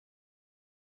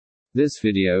This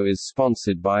video is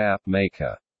sponsored by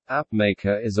AppMaker.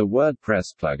 AppMaker is a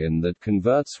WordPress plugin that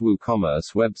converts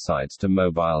WooCommerce websites to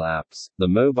mobile apps. The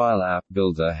mobile app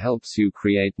builder helps you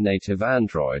create native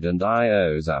Android and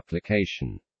iOS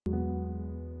application.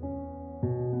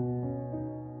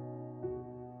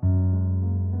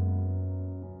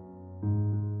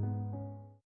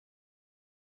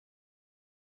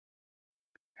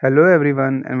 Hello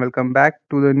everyone and welcome back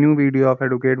to the new video of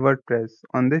Educate WordPress.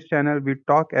 On this channel we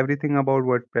talk everything about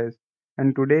WordPress,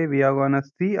 and today we are gonna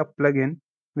see a plugin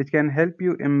which can help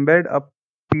you embed a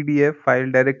PDF file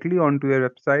directly onto your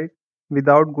website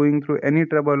without going through any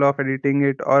trouble of editing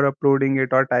it or uploading it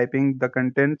or typing the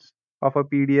contents of a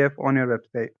PDF on your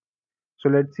website. So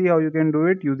let's see how you can do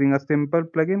it using a simple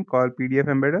plugin called PDF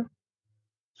Embedder.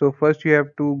 So first you have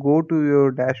to go to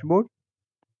your dashboard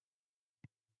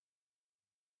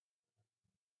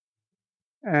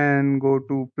and go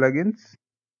to plugins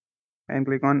and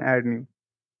click on add new,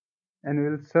 and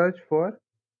we'll search for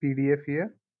PDF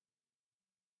here,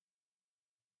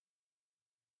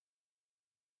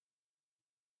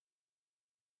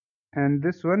 and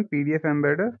this one PDF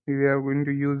Embedder, we are going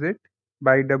to use it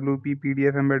by WP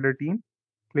PDF Embedder team.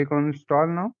 Click on install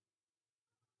now,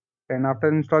 and after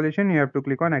installation you have to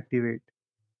click on activate.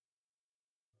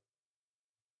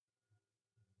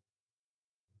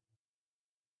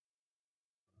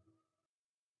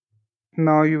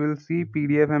 Now you will see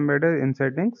PDF Embedder in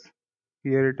settings.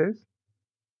 Here it is.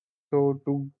 So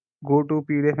to go to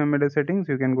PDF Embedder settings,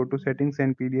 you can go to settings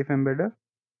and PDF Embedder,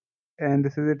 and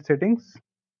this is its settings.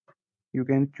 You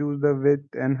can choose the width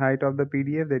and height of the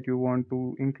PDF that you want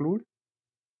to include,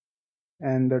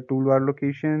 and the toolbar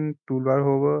location, toolbar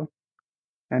hover,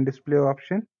 and display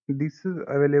option. This is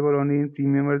available only in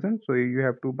premium version, so you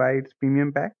have to buy its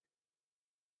premium pack.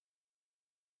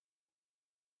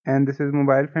 And this is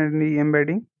mobile friendly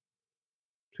embedding,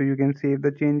 so you can save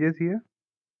the changes here.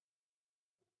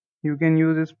 You can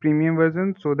use this premium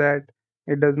version so that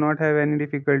it does not have any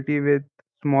difficulty with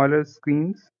smaller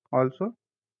screens also.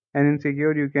 And in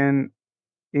secure you can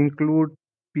include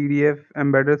PDF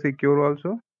embedder secure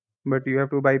also, but you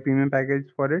have to buy premium package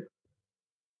for it.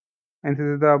 And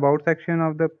this is the about section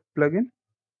of the plugin.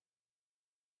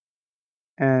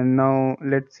 And now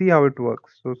let's see how it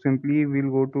works. So simply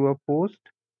we'll go to a post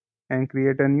and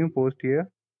create a new post here,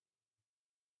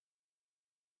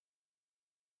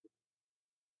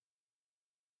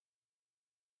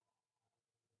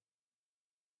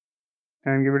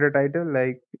 and give it a title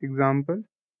like example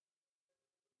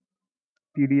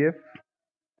PDF.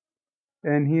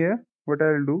 And here what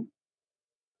I'll do,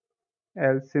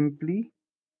 I'll simply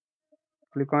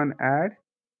click on add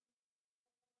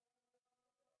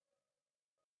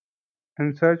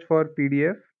and search for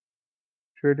PDF.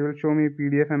 So it will show me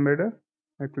PDF embedder.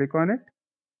 I click on it,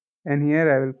 and here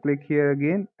I will click here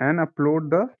again and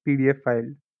upload the PDF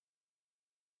file.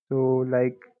 So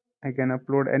like I can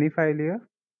upload any file here.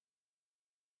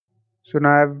 So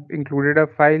now I've included a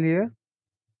file here.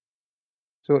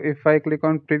 So if I click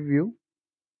on preview,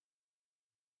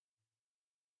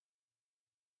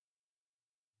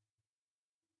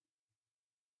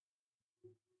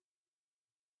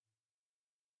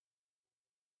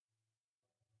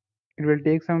 it will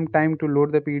take some time to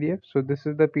load the PDF. So this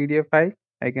is the PDF file.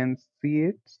 I can see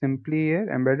it simply here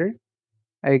embedded.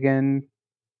 I can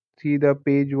see the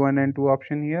page 1 and 2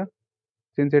 option here.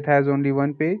 Since it has only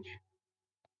one page,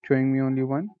 showing me only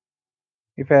one.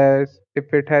 If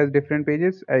it has different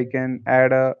pages, I can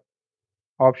add a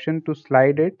option to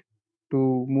slide it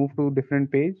to move to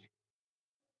different page.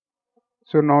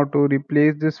 So now to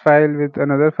replace this file with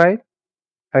another file,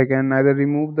 I can either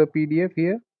remove the PDF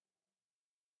here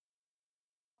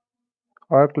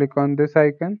or click on this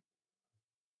icon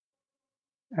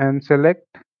and select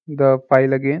the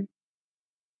file again.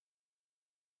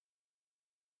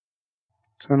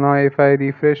 So now if I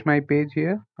refresh my page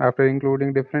here after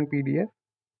including different PDF,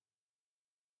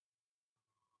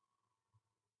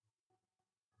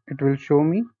 it will show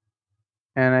me,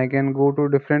 and I can go to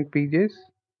different pages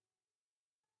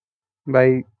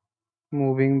by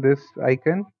moving this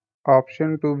icon.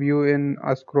 Option to view in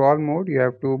a scroll mode, you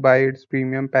have to buy its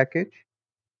premium package.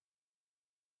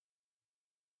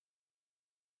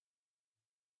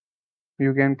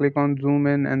 You can click on zoom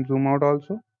in and zoom out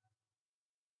also.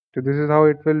 So this is how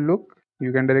it will look.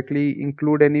 You can directly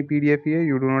include any PDF here.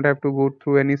 You do not have to go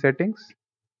through any settings.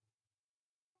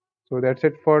 So that's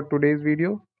it for today's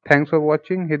video. Thanks for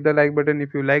watching. Hit the like button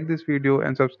if you like this video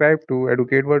and subscribe to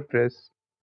Educate WordPress.